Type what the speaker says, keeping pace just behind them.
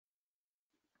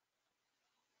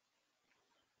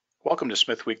Welcome to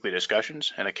Smith Weekly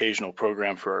Discussions, an occasional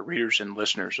program for our readers and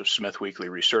listeners of Smith Weekly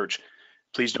Research.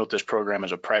 Please note this program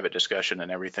is a private discussion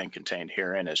and everything contained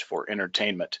herein is for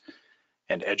entertainment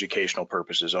and educational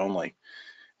purposes only.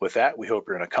 With that, we hope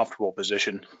you're in a comfortable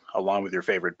position, along with your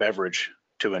favorite beverage,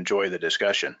 to enjoy the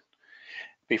discussion.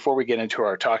 Before we get into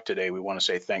our talk today, we want to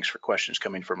say thanks for questions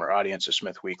coming from our audience of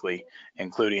Smith Weekly,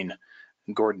 including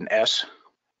Gordon S.,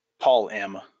 Paul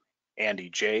M.,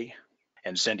 Andy J.,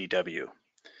 and Cindy W.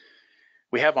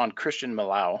 We have on Christian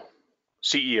Milau,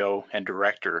 CEO and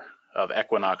Director of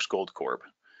Equinox Gold Corp.,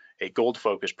 a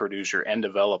gold-focused producer and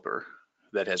developer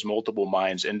that has multiple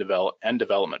mines and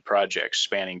development projects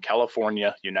spanning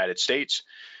California, United States,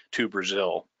 to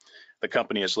Brazil. The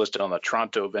company is listed on the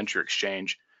Toronto Venture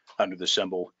Exchange under the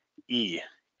symbol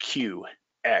EQX,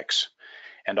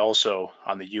 and also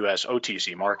on the US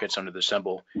OTC markets under the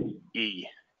symbol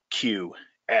EQXFF.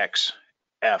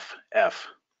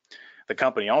 The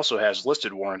company also has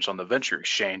listed warrants on the Venture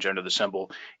Exchange under the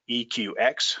symbol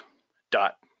EQX.WT.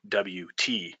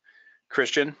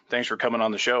 Christian, thanks for coming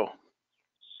on the show.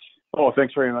 Oh,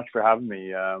 thanks very much for having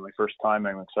me. My first time.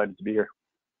 I'm excited to be here.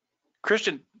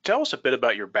 Christian, tell us a bit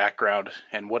about your background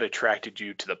and what attracted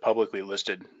you to the publicly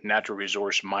listed natural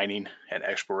resource mining and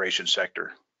exploration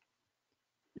sector.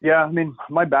 Yeah, I mean,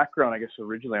 my background, I guess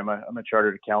originally I'm a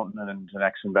chartered accountant and an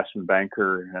ex-investment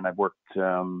banker, and I've worked,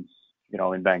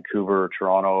 in Vancouver,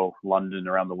 Toronto, London,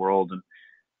 around the world, and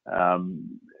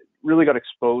really got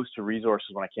exposed to resources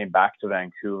when I came back to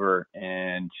Vancouver,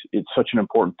 and it's such an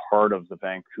important part of the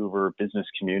Vancouver business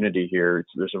community here.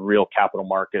 There's a real capital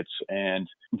markets and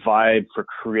vibe for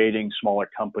creating smaller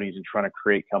companies and trying to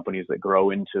create companies that grow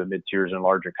into mid-tiers and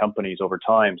larger companies over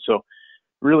time. So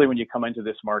really, when you come into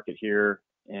this market here,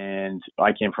 and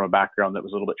I came from a background that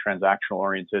was a little bit transactional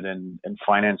oriented and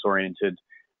finance oriented,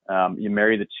 you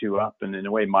marry the two up, and in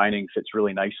a way, mining fits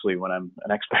really nicely when I'm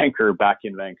an ex-banker back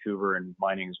in Vancouver, and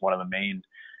mining is one of the main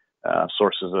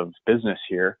sources of business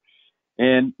here.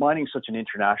 And mining is such an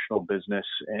international business,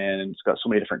 and it's got so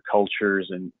many different cultures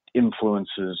and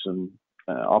influences and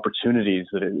opportunities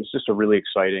that it was just a really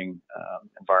exciting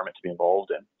environment to be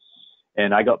involved in.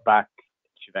 And I got back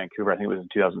to Vancouver, I think it was in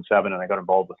 2007, and I got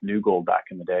involved with New Gold back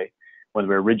in the day when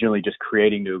we were originally just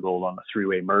creating New Gold on the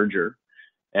three-way merger,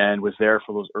 and was there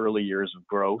for those early years of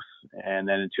growth. And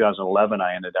then in 2011,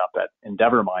 I ended up at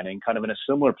Endeavour Mining, kind of in a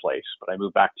similar place, but I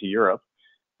moved back to Europe.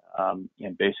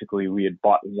 And basically, we had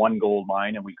bought one gold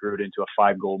mine and we grew it into a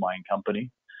 5 gold mine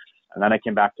company. And then I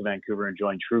came back to Vancouver and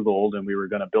joined True Gold, and we were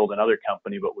going to build another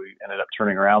company, but we ended up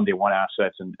turning around the one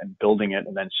assets and building it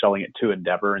and then selling it to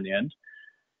Endeavour in the end.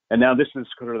 And now this is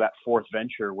sort of that fourth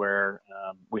venture where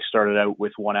we started out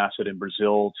with one asset in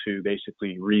Brazil to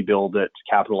basically rebuild it,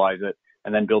 capitalize it,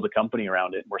 and then build a company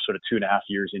around it. We're sort of 2.5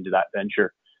 years into that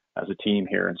venture as a team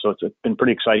here. And so it's been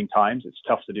pretty exciting times. It's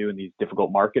tough to do in these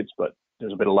difficult markets, but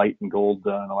there's a bit of light in gold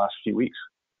in the last few weeks.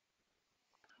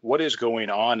 What is going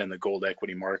on in the gold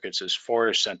equity markets as far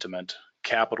as sentiment,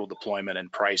 capital deployment,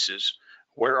 and prices?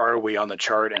 Where are we on the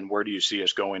chart, and where do you see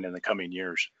us going in the coming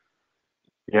years?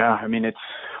 Yeah, I mean,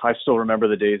 I still remember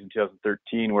the days in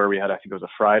 2013 where we had, I think it was a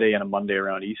Friday and a Monday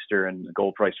around Easter, and the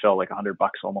gold price fell like $100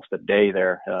 almost a day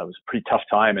there. It was a pretty tough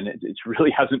time, and it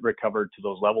really hasn't recovered to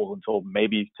those levels until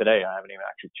maybe today. I haven't even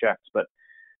actually checked, but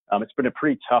it's been a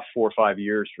pretty tough 4 or 5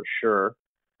 years for sure.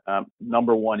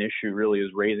 Number one issue really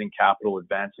is raising capital,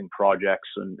 advancing projects,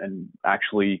 and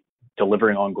actually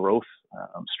delivering on growth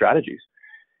strategies.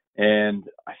 And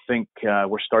I think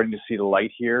we're starting to see the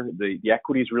light here. The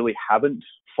equities really haven't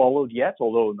followed yet,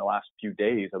 although in the last few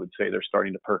days, I would say they're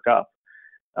starting to perk up.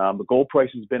 The gold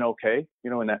price has been okay,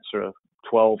 in that sort of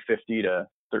 1250 to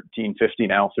 1350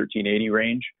 now, 1380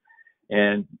 range.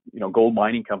 And, gold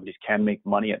mining companies can make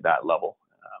money at that level.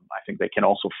 I think they can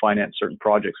also finance certain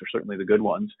projects, or certainly the good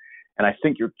ones. And I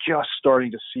think you're just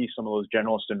starting to see some of those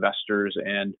generalist investors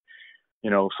and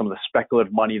some of the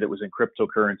speculative money that was in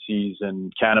cryptocurrencies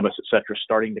and cannabis, et cetera,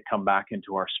 starting to come back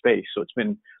into our space. So it's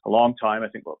been a long time. I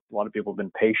think a lot of people have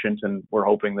been patient, and we're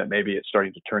hoping that maybe it's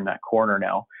starting to turn that corner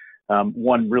now.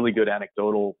 One really good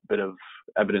anecdotal bit of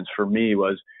evidence for me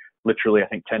was literally, I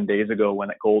think 10 days ago when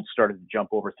that gold started to jump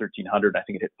over 1300, I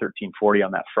think it hit 1340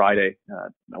 on that Friday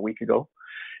a week ago.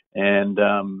 And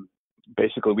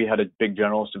basically we had a big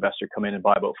generalist investor come in and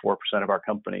buy about 4% of our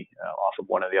company off of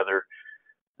one of the other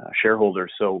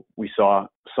shareholders. So we saw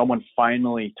someone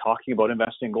finally talking about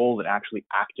investing in gold and actually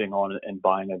acting on it and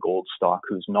buying a gold stock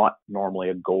who's not normally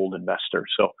a gold investor.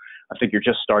 So I think you're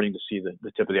just starting to see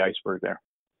the tip of the iceberg there.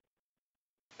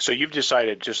 So you've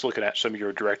decided, just looking at some of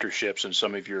your directorships and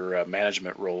some of your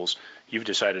management roles, you've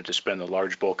decided to spend the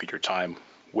large bulk of your time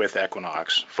with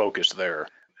Equinox, focused there.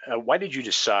 Why did you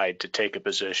decide to take a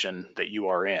position that you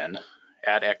are in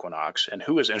at Equinox, and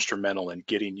who is instrumental in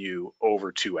getting you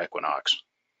over to Equinox?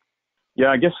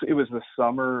 Yeah, I guess it was the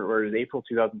summer, or it was April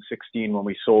 2016 when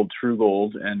we sold True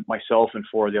Gold, and myself and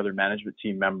four of the other management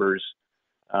team members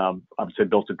obviously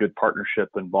built a good partnership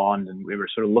and bond, and we were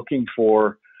sort of looking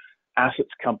for assets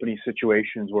company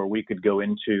situations where we could go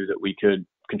into that we could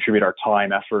contribute our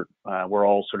time, effort. We're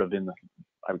all sort of in the,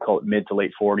 I would call it mid to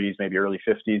late 40s, maybe early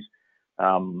 50s,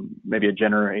 maybe a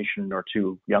generation or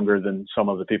two younger than some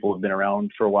of the people who've been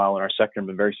around for a while in our sector and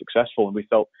been very successful. And we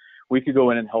felt we could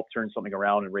go in and help turn something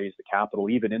around and raise the capital,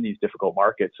 even in these difficult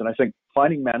markets. And I think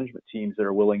finding management teams that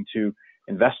are willing to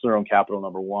invest their own capital,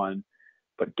 number one,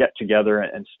 but get together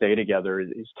and stay together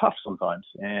is tough sometimes.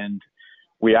 And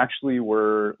we actually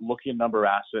were looking at a number of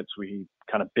assets. We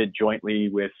kind of bid jointly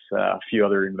with a few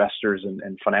other investors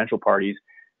and financial parties.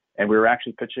 And we were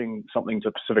actually pitching something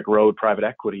to Pacific Road Private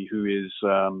Equity, who is,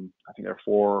 I think they're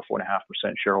 4.5%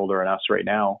 shareholder in us right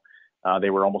now. They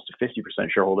were almost a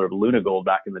 50% shareholder of Luna Gold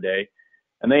back in the day.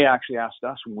 And they actually asked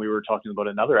us when we were talking about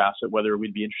another asset, whether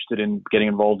we'd be interested in getting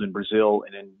involved in Brazil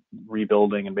and in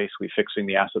rebuilding and basically fixing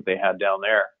the asset they had down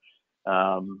there.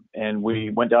 And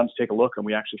we went down to take a look, and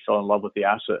we actually fell in love with the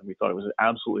asset. And we thought it was an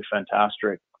absolutely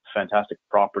fantastic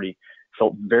property.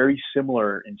 Felt very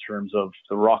similar in terms of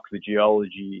the rock, the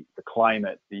geology, the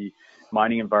climate, the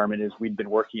mining environment. Is we'd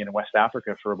been working in West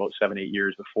Africa for about 7-8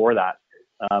 years before that.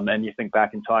 And you think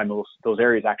back in time, those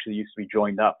areas actually used to be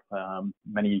joined up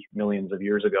many millions of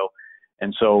years ago.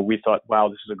 And so we thought, wow,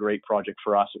 this is a great project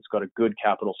for us. It's got a good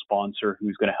capital sponsor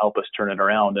who's going to help us turn it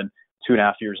around. And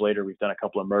 2.5 years later, we've done a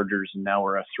couple of mergers, and now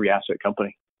we're a 3-asset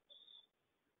company.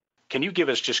 Can you give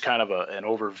us just kind of an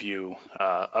overview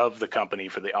of the company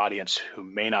for the audience who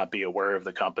may not be aware of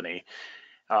the company?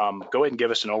 Go ahead and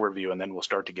give us an overview, and then we'll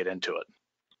start to get into it.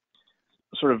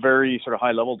 Sort of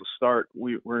high level to start.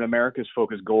 We're an America's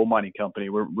focused gold mining company.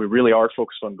 We really are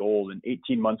focused on gold. And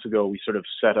 18 months ago, we sort of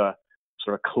set a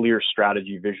sort of clear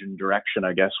strategy, vision, direction,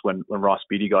 I guess, when Ross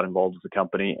Beaty got involved with the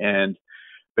company. And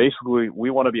basically, we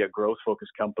want to be a growth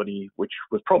focused company, which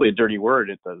was probably a dirty word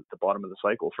at the bottom of the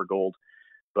cycle for gold.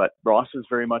 But Ross is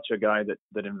very much a guy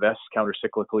that invests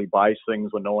countercyclically, buys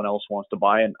things when no one else wants to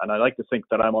buy. And I like to think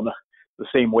that I'm on the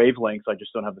same wavelength. I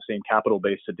just don't have the same capital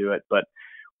base to do it. But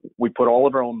we put all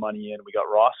of our own money in. We got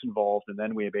Ross involved, and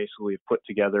then we basically put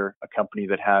together a company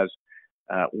that has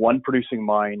one producing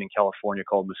mine in California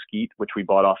called Mesquite, which we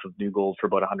bought off of New Gold for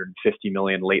about $150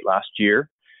 million late last year.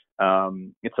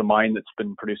 It's a mine that's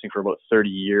been producing for about 30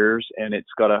 years, and it's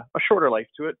got a shorter life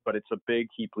to it, but it's a big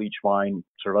heap leach mine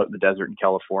sort of out in the desert in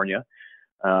California.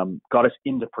 Got us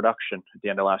into production at the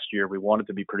end of last year. We wanted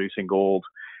to be producing gold.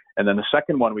 And then the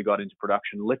second one we got into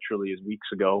production literally is weeks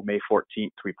ago, May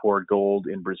 14th, we poured gold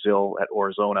in Brazil at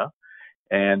Aurizona.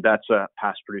 And that's a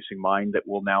past producing mine that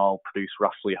will now produce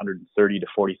roughly 130 to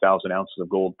 40,000 ounces of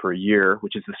gold per year,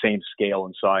 which is the same scale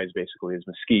and size basically as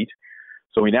Mesquite.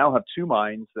 So we now have two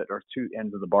mines that are two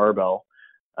ends of the barbell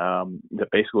that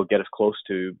basically will get us close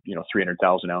to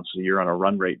 300,000 ounces a year on a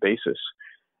run rate basis.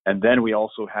 And then we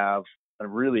also have a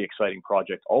really exciting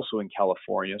project also in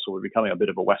California. So we're becoming a bit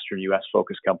of a Western U.S.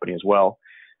 focused company as well.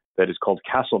 That is called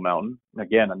Castle Mountain.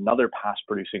 Again, another past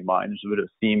producing mine. There's a bit of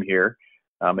a theme here.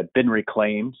 It's been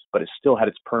reclaimed, but it still had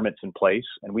its permits in place.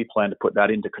 And we plan to put that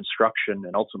into construction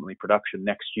and ultimately production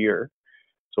next year.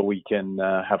 So we can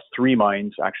have 3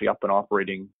 mines actually up and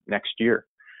operating next year.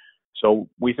 So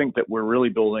we think that we're really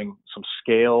building some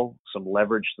scale, some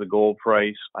leverage to the gold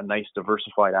price, a nice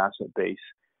diversified asset base.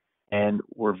 And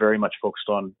we're very much focused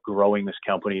on growing this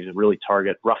company to really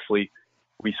target roughly,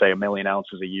 we say, 1 million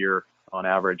ounces a year on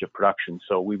average of production.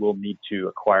 So we will need to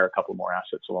acquire a couple more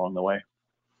assets along the way.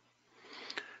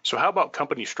 So how about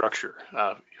company structure?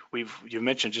 You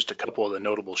mentioned just a couple of the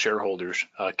notable shareholders.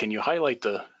 Can you highlight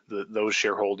those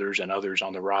shareholders and others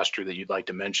on the roster that you'd like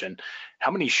to mention?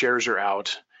 How many shares are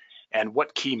out, and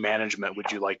what key management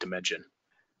would you like to mention?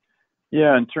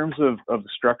 Yeah, in terms of the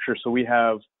structure, so we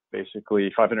have basically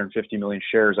 550 million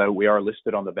shares out. We are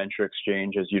listed on the Venture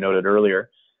Exchange, as you noted earlier.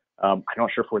 I'm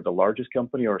not sure if we're the largest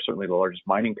company or certainly the largest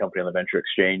mining company on the Venture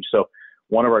Exchange. So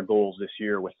one of our goals this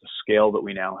year with the scale that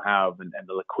we now have and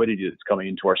the liquidity that's coming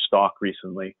into our stock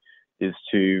recently is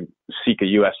to seek a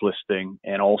U.S. listing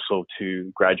and also to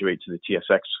graduate to the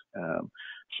TSX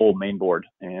full main board.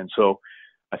 And so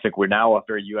I think we're now a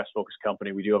very U.S. focused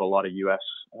company. We do have a lot of U.S.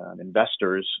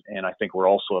 investors, and I think we're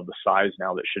also of the size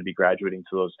now that should be graduating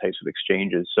to those types of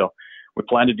exchanges. So we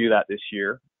plan to do that this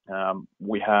year.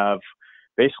 We have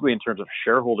basically, in terms of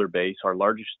shareholder base, our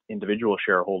largest individual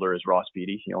shareholder is Ross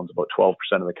Beaty. He owns about 12%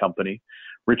 of the company.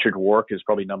 Richard Wark is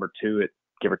probably number 2 at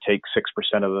give or take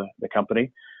 6% of the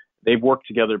company. They've worked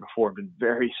together before, been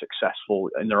very successful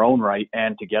in their own right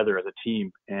and together as a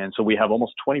team. And so we have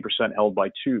almost 20% held by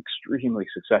 2 extremely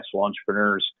successful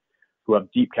entrepreneurs who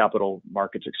have deep capital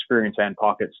markets experience and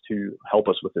pockets to help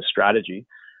us with this strategy.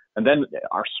 And then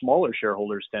our smaller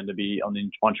shareholders tend to be on the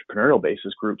entrepreneurial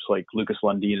basis, groups like Lucas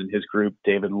Lundin and his group,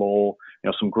 David Lowell,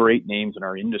 some great names in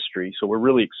our industry. So we're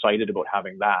really excited about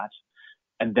having that.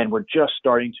 And then we're just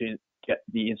starting to get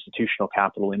the institutional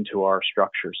capital into our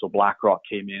structure. So BlackRock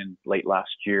came in late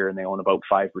last year and they own about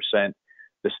 5%.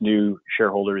 This new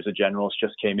shareholder is a generalist,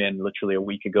 just came in literally a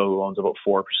week ago, who owns about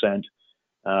 4%.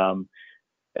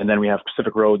 And then we have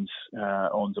Pacific Roads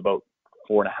owns about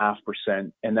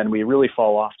 4.5%. And then we really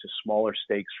fall off to smaller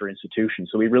stakes for institutions.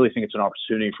 So we really think it's an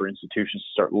opportunity for institutions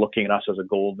to start looking at us as a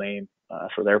gold name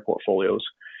for their portfolios.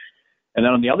 And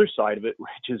then on the other side of it, which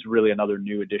is really another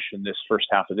new addition this first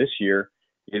half of this year,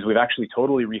 is we've actually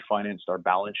totally refinanced our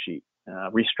balance sheet,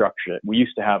 restructured it. We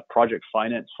used to have project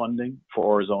finance funding for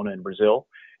Aurizona in Brazil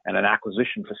and an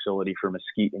acquisition facility for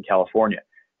Mesquite in California.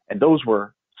 And those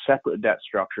were separate debt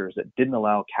structures that didn't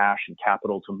allow cash and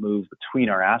capital to move between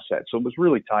our assets. So it was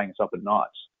really tying us up in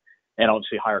knots. And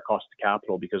obviously higher cost of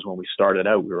capital, because when we started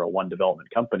out, we were a one asset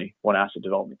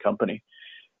development company.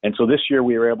 And so this year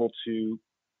we were able to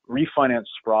refinance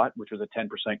Sprott, which was a 10%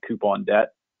 coupon debt,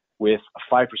 with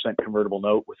a 5% convertible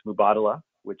note with Mubadala,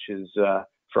 which is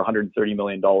for $130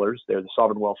 million. They're the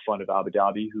sovereign wealth fund of Abu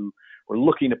Dhabi, who were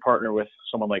looking to partner with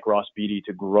someone like Ross Beatty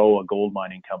to grow a gold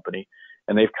mining company.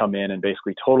 And they've come in and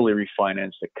basically totally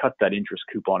refinanced to cut that interest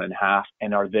coupon in half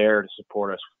and are there to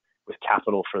support us with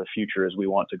capital for the future as we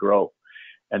want to grow.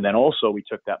 And then also we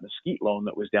took that Mesquite loan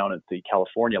that was down at the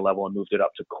California level and moved it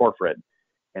up to corporate.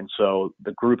 And so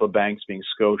the group of banks, being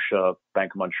Scotia,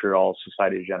 Bank of Montreal,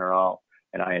 Societe Generale,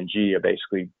 and ING, are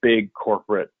basically big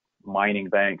corporate mining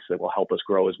banks that will help us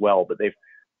grow as well. But they've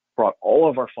brought all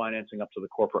of our financing up to the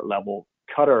corporate level,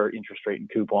 cut our interest rate and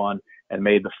coupon, and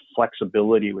made the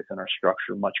flexibility within our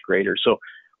structure much greater. So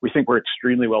we think we're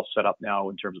extremely well set up now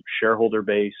in terms of shareholder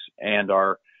base and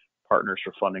our partners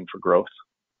for funding for growth.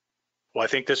 Well, I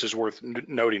think this is worth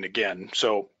noting again.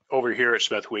 So over here at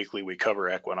Smith Weekly, we cover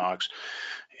Equinox,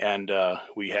 and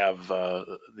we have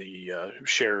the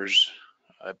shares,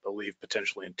 I believe,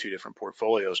 potentially in 2 different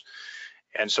portfolios.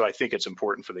 And so I think it's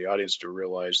important for the audience to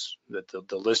realize that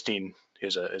the listing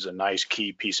is a nice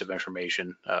key piece of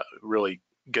information, really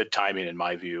good timing in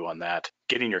my view on that.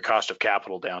 Getting your cost of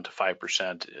capital down to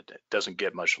 5%, it doesn't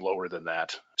get much lower than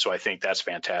that. So I think that's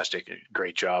fantastic.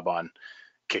 Great job on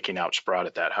kicking out Sprott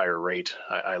at that higher rate.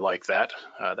 I like that.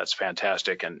 That's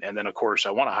fantastic. And then of course,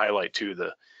 I want to highlight too,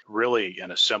 the really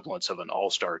in a semblance of an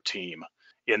all-star team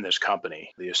in this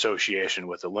company, the association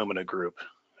with Illumina Group,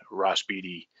 Ross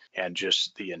Beatty, and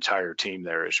just the entire team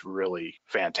there is really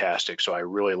fantastic. So I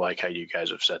really like how you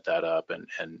guys have set that up,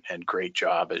 and great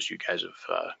job as you guys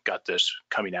have got this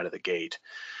coming out of the gate.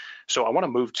 So I want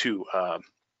to move to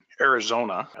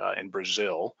Arizona in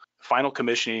Brazil. Final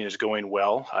commissioning is going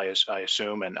well, I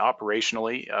assume, and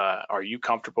operationally, are you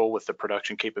comfortable with the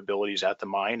production capabilities at the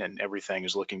mine and everything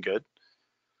is looking good?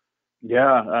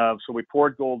 Yeah, so we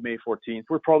poured gold May 14th.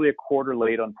 We're probably a quarter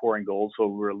late on pouring gold, so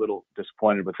we're a little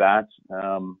disappointed with that,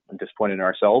 and disappointed in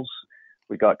ourselves.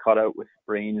 We got caught out with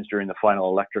rains during the final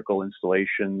electrical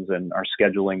installations, and our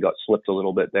scheduling got slipped a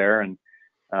little bit there, and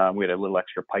we had a little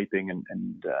extra piping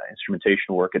and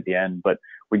instrumentation work at the end. But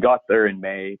we got there in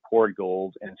May, poured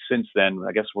gold, and since then,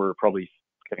 I guess we're probably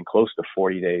getting close to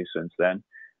 40 days since then.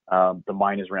 The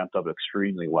mine has ramped up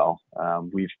extremely well.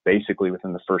 We've basically,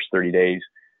 within the first 30 days,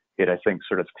 hit, I think,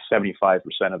 sort of 75%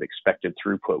 of expected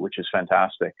throughput, which is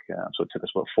fantastic. So it took us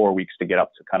about 4 weeks to get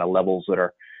up to kind of levels that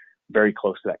are very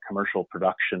close to that commercial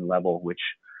production level, which,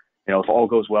 if all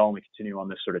goes well and we continue on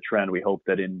this sort of trend, we hope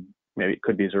that maybe it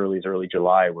could be as early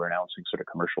July, we're announcing sort of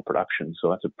commercial production. So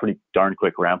that's a pretty darn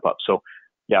quick ramp up. So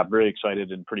yeah, very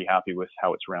excited and pretty happy with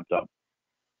how it's ramped up.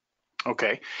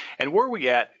 Okay. And where are we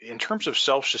at in terms of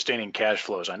self-sustaining cash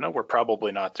flows? I know we're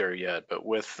probably not there yet, but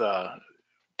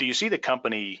do you see the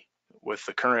company with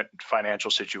the current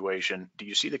financial situation, do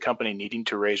you see the company needing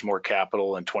to raise more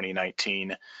capital in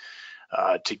 2019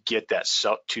 to get that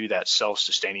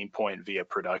self-sustaining point via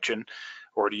production?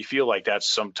 Or do you feel like that's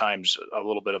sometimes a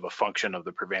little bit of a function of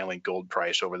the prevailing gold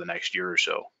price over the next year or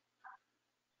so?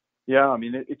 Yeah, I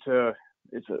mean, it's a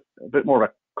bit more of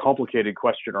a complicated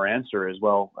question or answer as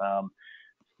well.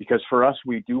 Because for us,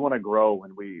 we do want to grow,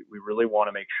 and we really want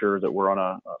to make sure that we're on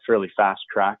a fairly fast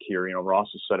track here. Ross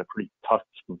has set a pretty tough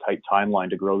and tight timeline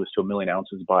to grow this to 1 million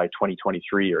ounces by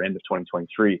 2023 or end of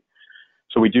 2023.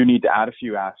 So we do need to add a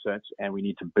few assets, and we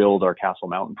need to build our Castle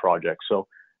Mountain project. So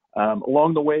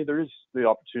along the way, there is the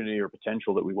opportunity or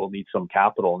potential that we will need some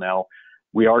capital. Now,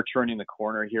 we are turning the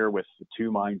corner here with the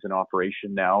 2 mines in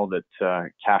operation now that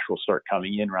cash will start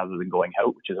coming in rather than going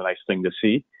out, which is a nice thing to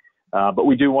see. But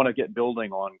we do want to get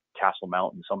building on Castle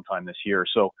Mountain sometime this year.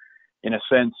 So in a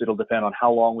sense, it'll depend on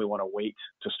how long we want to wait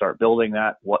to start building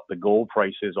that, what the gold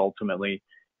price is ultimately,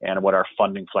 and what our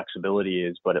funding flexibility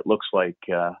is. But it looks like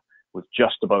we've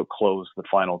just about closed the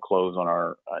final close on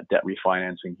our debt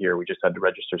refinancing here. We just had to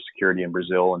register security in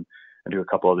Brazil and do a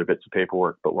couple other bits of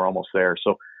paperwork, but we're almost there.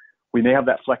 So we may have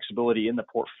that flexibility in the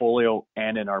portfolio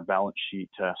and in our balance sheet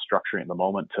structuring at the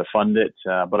moment to fund it.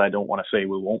 But I don't want to say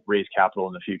we won't raise capital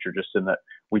in the future, just in that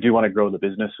we do want to grow the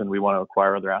business and we want to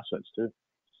acquire other assets too.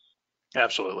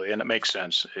 Absolutely, and it makes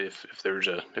sense if there's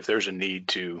a need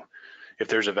to, if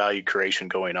there's a value creation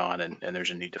going on and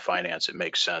there's a need to finance, it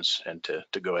makes sense and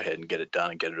to go ahead and get it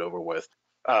done and get it over with.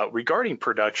 Regarding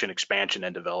production, expansion,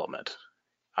 and development,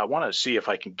 I want to see if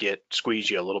I can squeeze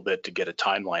you a little bit to get a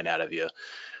timeline out of you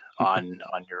on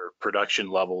your production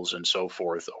levels and so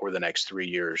forth over the next 3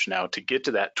 years. Now, to get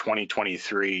to that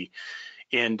 2023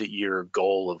 end year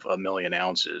goal of 1 million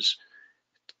ounces,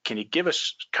 can you give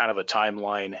us kind of a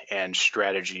timeline and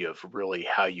strategy of really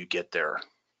how you get there?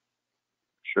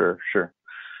 Sure.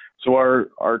 So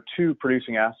our 2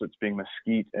 producing assets being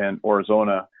Mesquite and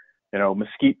Aurizona,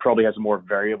 Mesquite probably has a more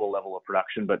variable level of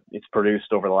production, but it's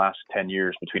produced over the last 10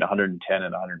 years between 110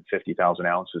 and 150,000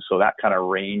 ounces. So that kind of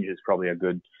range is probably a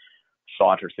good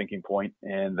thought or thinking point.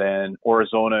 And then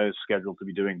Aurizona is scheduled to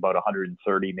be doing about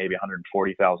 130, maybe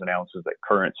 140,000 ounces at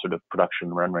current sort of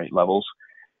production run rate levels.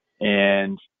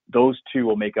 And those 2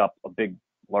 will make up a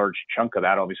large chunk of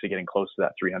that, obviously getting close to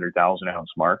that 300,000 ounce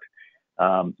mark.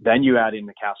 Then you add in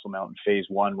the Castle Mountain Phase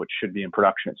 1, which should be in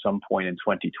production at some point in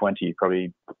 2020,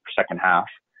 probably second half.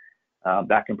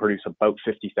 That can produce about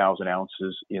 50,000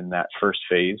 ounces in that first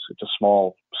phase. It's a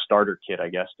small starter kit, I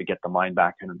guess, to get the mine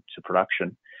back into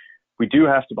production. We do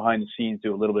have to, behind the scenes,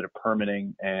 do a little bit of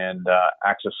permitting and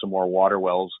access some more water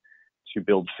wells to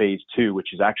build Phase 2,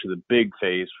 which is actually the big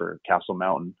phase for Castle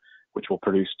Mountain, which will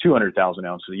produce 200,000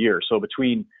 ounces a year. So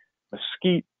between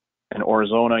Mesquite and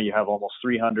Aurizona, you have almost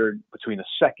 300. Between the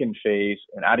second phase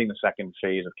and adding the second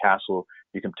phase of Castle,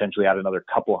 you can potentially add another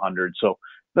couple hundred. So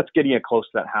that's getting it close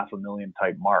to that 500,000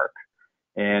 type mark.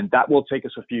 And that will take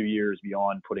us a few years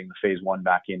beyond putting the Phase 1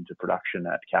 back into production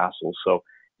at Castle. So,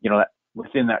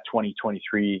 within that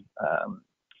 2023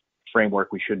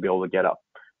 framework, we should be able to get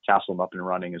Castle up and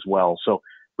running as well. So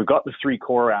we've got the 3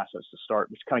 core assets to start,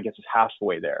 which kind of gets us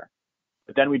halfway there.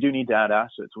 But then we do need to add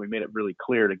assets. We made it really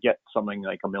clear to get something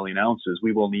like 1 million ounces,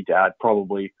 we will need to add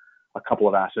probably a couple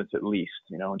of assets at least,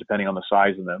 depending on the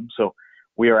size of them. So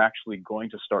we are actually going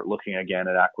to start looking again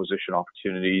at acquisition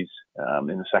opportunities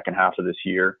in the second half of this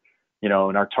year. And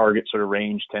our target sort of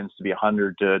range tends to be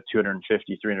 100 to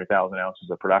 250, 300,000 ounces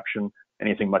of production.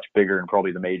 Anything much bigger and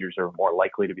probably the majors are more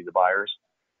likely to be the buyers.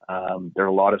 There are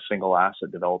a lot of single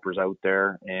asset developers out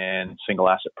there and single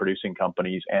asset producing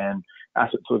companies and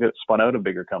assets that get spun out of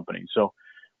bigger companies. So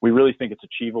we really think it's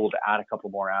achievable to add a couple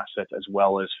more assets as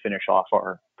well as finish off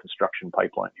our construction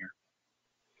pipeline here.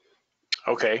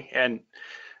 Okay. And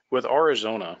with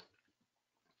Aurizona,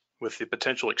 with the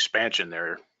potential expansion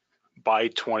there by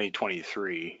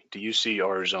 2023, do you see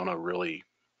Aurizona really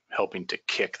helping to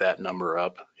kick that number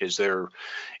up? Is there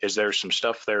some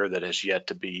stuff there that has yet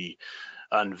to be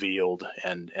unveiled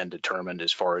and determined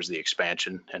as far as the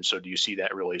expansion? And so do you see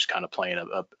that really is kind of playing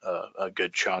a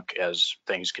good chunk as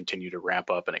things continue to ramp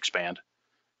up and expand?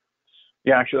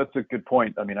 Yeah, actually, that's a good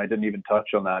point. I mean, I didn't even touch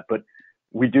on that, but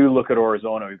we do look at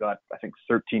Aurizona. We've got, I think,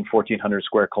 1,400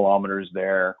 square kilometers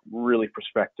there, really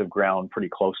prospective ground, pretty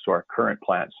close to our current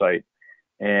plant site.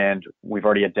 And we've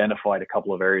already identified a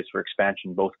couple of areas for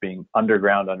expansion, both being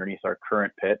underground underneath our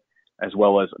current pit, as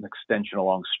well as an extension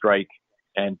along strike.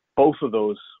 And both of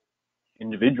those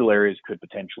individual areas could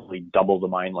potentially double the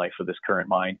mine life of this current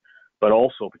mine. But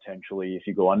also potentially, if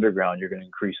you go underground, you're going to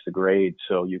increase the grade.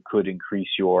 So you could increase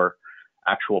your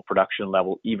actual production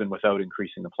level even without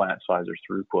increasing the plant size or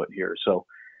throughput here. So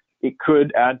it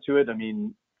could add to it. I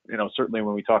mean, certainly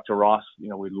when we talk to Ross,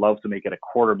 we'd love to make it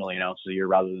 250,000 ounces a year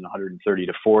rather than 130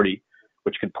 to 40,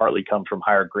 which could partly come from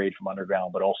higher grade from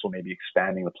underground, but also maybe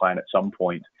expanding the plant at some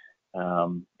point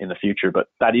in the future. But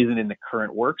that isn't in the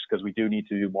current works because we do need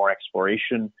to do more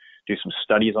exploration, do some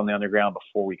studies on the underground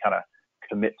before we kind of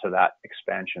commit to that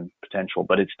expansion potential.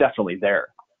 But it's definitely there.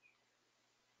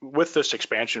 With this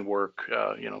expansion work,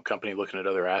 company looking at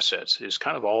other assets, is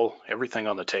kind of everything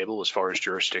on the table as far as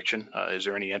jurisdiction? Is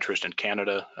there any interest in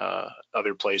Canada,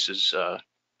 other places,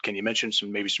 Can you mention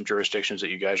maybe some jurisdictions that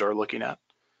you guys are looking at?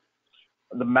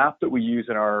 The map that we use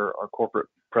in our corporate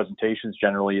presentations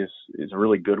generally is a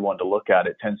really good one to look at.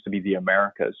 It tends to be the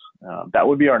Americas. That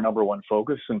would be our number one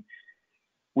focus, and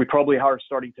we probably are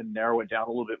starting to narrow it down a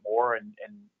little bit more. And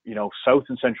South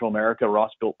and Central America,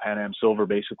 Ross built Pan Am Silver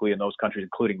basically in those countries,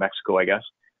 including Mexico, I guess.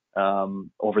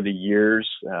 Over the years,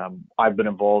 I've been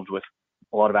involved with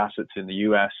a lot of assets in the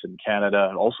U.S. and Canada,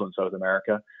 and also in South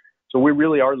America. So we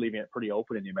really are leaving it pretty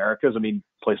open in the Americas. I mean,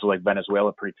 places like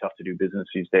Venezuela are pretty tough to do business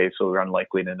these days, so we're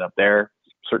unlikely to end up there.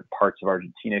 Certain parts of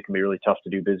Argentina can be really tough to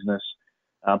do business.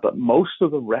 But most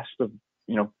of the rest of,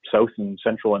 South and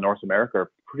Central and North America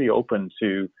are pretty open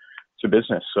to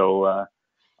business. So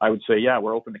I would say, yeah,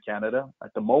 we're open to Canada.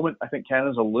 At the moment, I think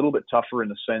Canada's a little bit tougher in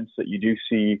the sense that you do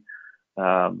see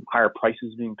higher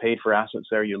prices being paid for assets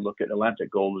there. You look at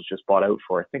Atlantic Gold was just bought out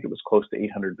for, I think it was close to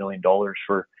 $800 million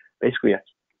for basically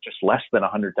just less than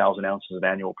 100,000 ounces of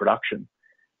annual production.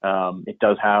 It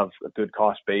does have a good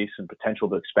cost base and potential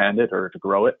to expand it or to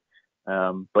grow it.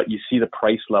 But you see the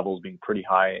price levels being pretty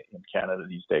high in Canada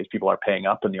these days. People are paying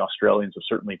up, and the Australians have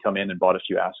certainly come in and bought a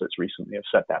few assets recently, have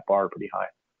set that bar pretty high.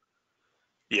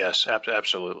 Yes,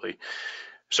 absolutely.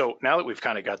 So now that we've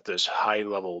kind of got this high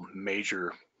level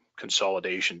major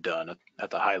consolidation done at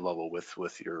the high level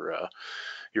with your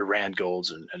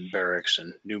Randgolds and Barricks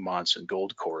and Newmonts and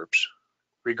Goldcorps,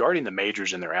 regarding the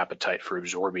majors and their appetite for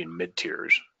absorbing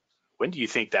mid-tiers, when do you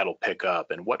think that'll pick up,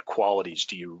 and what qualities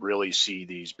do you really see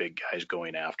these big guys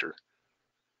going after?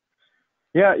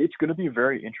 Yeah, it's going to be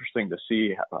very interesting to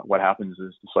see what happens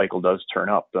as the cycle does turn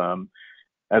up.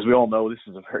 As we all know, this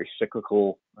is a very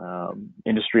cyclical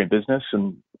industry and business,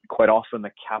 and quite often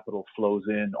the capital flows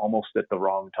in almost at the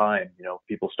wrong time.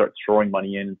 People start throwing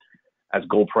money in as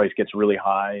gold price gets really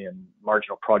high and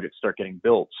marginal projects start getting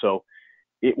built. So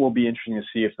it will be interesting to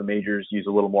see if the majors use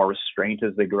a little more restraint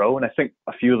as they grow. And I think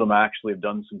a few of them actually have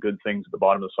done some good things at the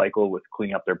bottom of the cycle with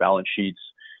cleaning up their balance sheets,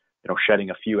 shedding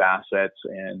a few assets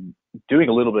and doing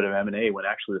a little bit of M&A when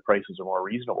actually the prices are more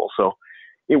reasonable. So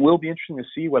it will be interesting to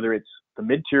see whether it's the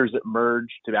mid-tiers that merge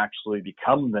to actually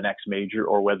become the next major,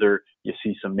 or whether you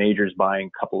see some majors buying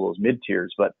a couple of those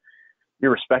mid-tiers. But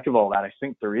irrespective of all that, I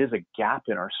think there is a gap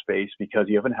in our space because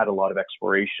you haven't had a lot of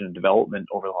exploration and development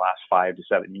over the last 5 to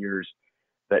 7 years,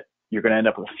 that you're going to end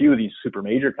up with a few of these super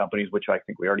major companies, which I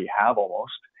think we already have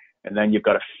almost. And then you've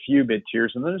got a few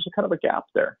mid-tiers, and then there's a kind of a gap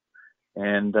there.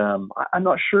 And I'm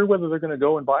not sure whether they're going to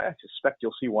go and buy. I suspect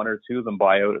you'll see one or two of them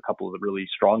buy out a couple of the really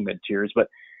strong mid-tiers, but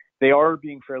they are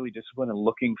being fairly disciplined and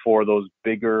looking for those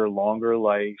bigger, longer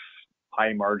life,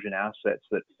 high margin assets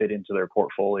that fit into their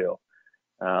portfolio.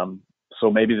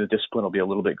 So maybe the discipline will be a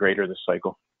little bit greater this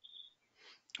cycle.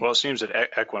 Well, it seems that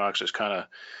Equinox is kind of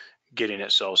getting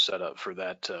itself set up for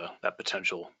that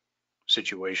potential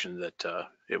situation that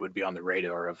it would be on the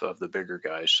radar of the bigger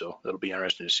guys. So it'll be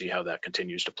interesting to see how that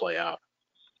continues to play out.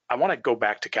 I want to go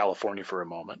back to California for a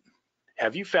moment.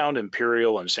 Have you found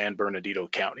Imperial and San Bernardino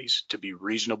counties to be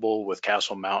reasonable with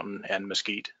Castle Mountain and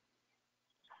Mesquite?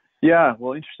 Yeah,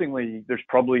 well, interestingly, there's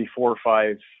probably 4 or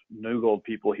 5 New Gold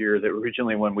people here that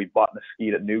originally, when we bought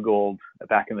Mesquite at New Gold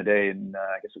back in the day, in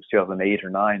I guess it was 2008 or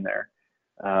 9 there,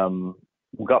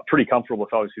 we got pretty comfortable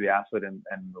with obviously the asset and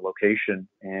the location.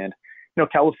 And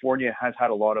California has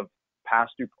had a lot of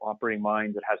past operating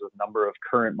mines. It has a number of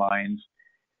current mines.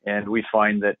 And we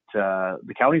find that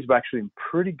the counties have actually been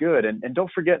pretty good. And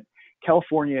don't forget,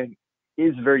 California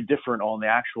is very different on the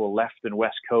actual left and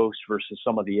west coast versus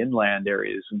some of the inland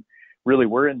areas. And really,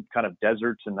 we're in kind of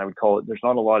deserts, and I would call it, there's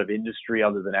not a lot of industry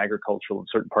other than agricultural in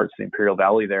certain parts of the Imperial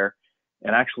Valley there.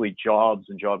 And actually jobs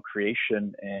and job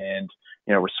creation and,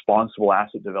 responsible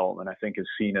asset development, I think, is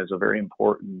seen as a very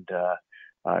important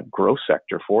growth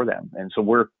sector for them. And so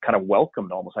we're kind of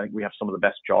welcomed almost. I think we have some of the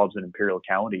best jobs in Imperial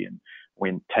County, and we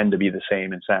intend to be the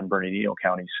same in San Bernardino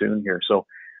County soon here. So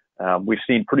we've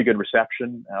seen pretty good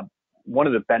reception. One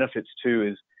of the benefits too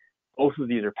is both of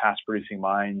these are past producing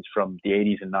mines from the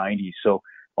 80s and 90s. So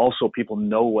also people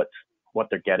know what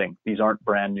they're getting. These aren't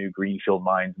brand new greenfield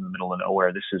mines in the middle of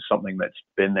nowhere. This is something that's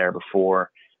been there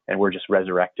before, and we're just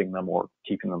resurrecting them or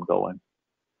keeping them going.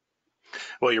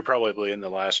 Well, you're probably in the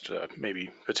last maybe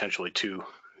potentially 2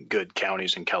 good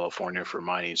counties in California for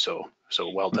mining. So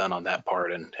well done on that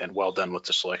part, and well done with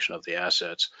the selection of the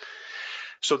assets.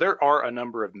 So there are a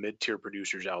number of mid-tier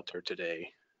producers out there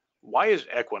today. Why is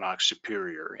Equinox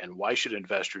superior, and why should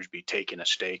investors be taking a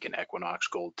stake in Equinox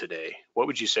Gold today? What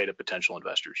would you say to potential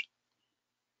investors?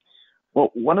 Well,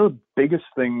 one of the biggest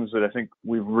things that I think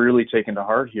we've really taken to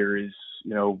heart here is,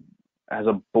 as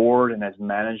a board and as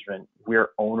management, we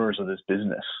are owners of this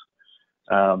business.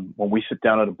 When we sit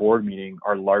down at a board meeting,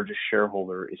 our largest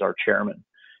shareholder is our chairman.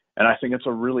 And I think it's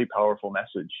a really powerful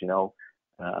message.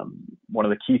 One of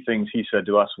the key things he said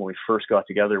to us when we first got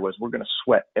together was, we're going to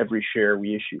sweat every share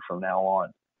we issue from now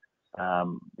on.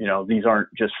 These aren't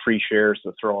just free shares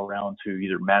to throw around to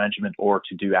either management or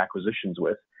to do acquisitions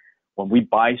with. When we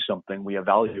buy something, we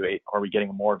evaluate, are we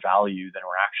getting more value than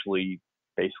we're actually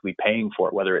basically paying for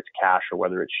it, whether it's cash or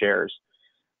whether it's shares.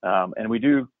 And we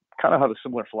do kind of have a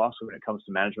similar philosophy when it comes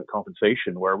to management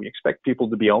compensation, where we expect people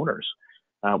to be owners.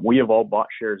 We have all bought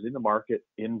shares in the market,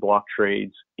 in block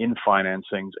trades, in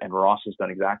financings, and Ross has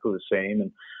done exactly the same.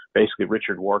 And basically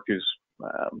Richard Wark, who's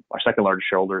our second largest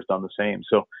shareholder, has done the same.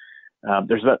 So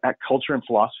there's that culture and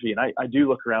philosophy. And I do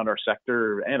look around our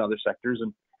sector and other sectors,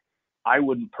 and I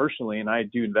wouldn't personally, and I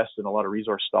do invest in a lot of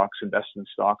resource stocks, invest in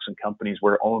stocks and companies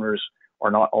where owners are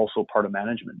not also part of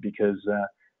management, because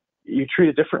you treat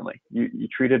it differently. You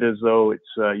treat it as though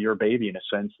it's your baby, in a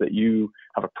sense that you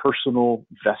have a personal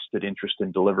vested interest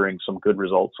in delivering some good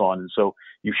results on. And so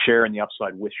you share in the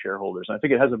upside with shareholders. And I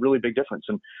think it has a really big difference.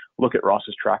 And look at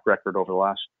Ross's track record over the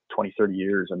last 20, 30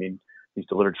 years. I mean, he's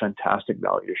delivered fantastic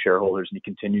value to shareholders, and he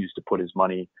continues to put his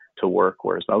money to work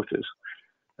where his mouth is.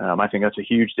 I think that's a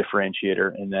huge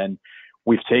differentiator. And then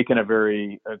we've taken a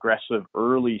very aggressive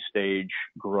early stage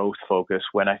growth focus,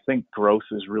 when I think growth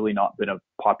has really not been a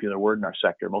popular word in our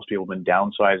sector. Most people have been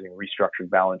downsizing, restructuring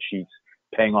balance sheets,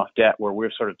 paying off debt, where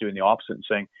we're sort of doing the opposite and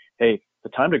saying, hey, the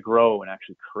time to grow and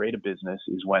actually create a business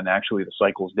is when actually the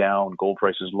cycle's down, gold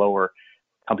price is lower,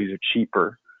 companies are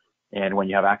cheaper, and when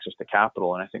you have access to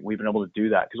capital. And I think we've been able to do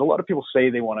that, because a lot of people say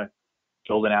they want to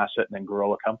build an asset and then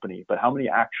grow a company, but how many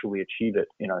actually achieve it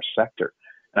in our sector?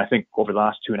 And I think over the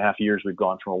last 2.5 years, we've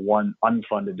gone from one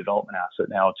unfunded development asset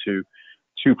now to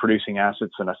 2 producing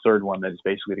assets, and a third one that is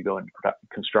basically to go into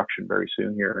construction very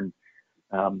soon here.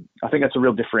 And I think that's a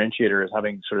real differentiator, is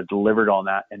having sort of delivered on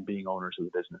that and being owners of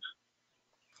the business.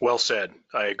 Well said.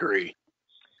 I agree.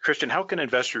 Christian, how can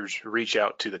investors reach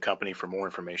out to the company for more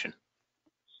information?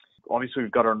 Obviously,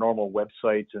 we've got our normal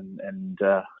website and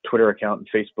Twitter account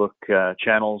and Facebook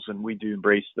channels, and we do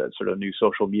embrace that sort of new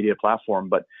social media platform.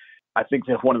 But I think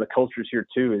that one of the cultures here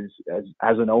too is,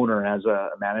 as an owner and as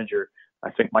a manager, I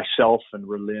think myself and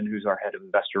Relin, who's our head of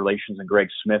investor relations, and Greg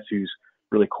Smith, who's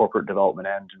really corporate development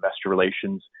and investor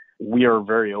relations, we are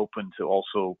very open to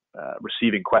also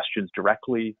receiving questions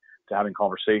directly, to having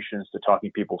conversations, to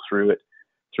talking people through it,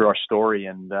 through our story.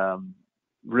 And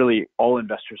really, all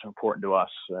investors are important to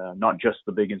us, not just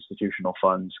the big institutional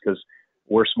funds, because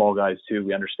we're small guys too.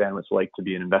 We understand what it's like to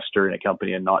be an investor in a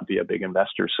company and not be a big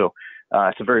investor. So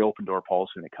it's a very open door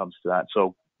policy when it comes to that.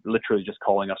 So literally just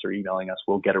calling us or emailing us,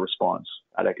 we'll get a response,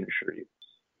 that I can assure you.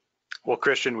 Well,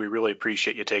 Christian, we really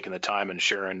appreciate you taking the time and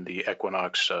sharing the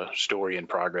Equinox story and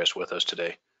progress with us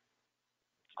today.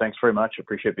 Thanks very much.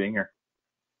 Appreciate being here.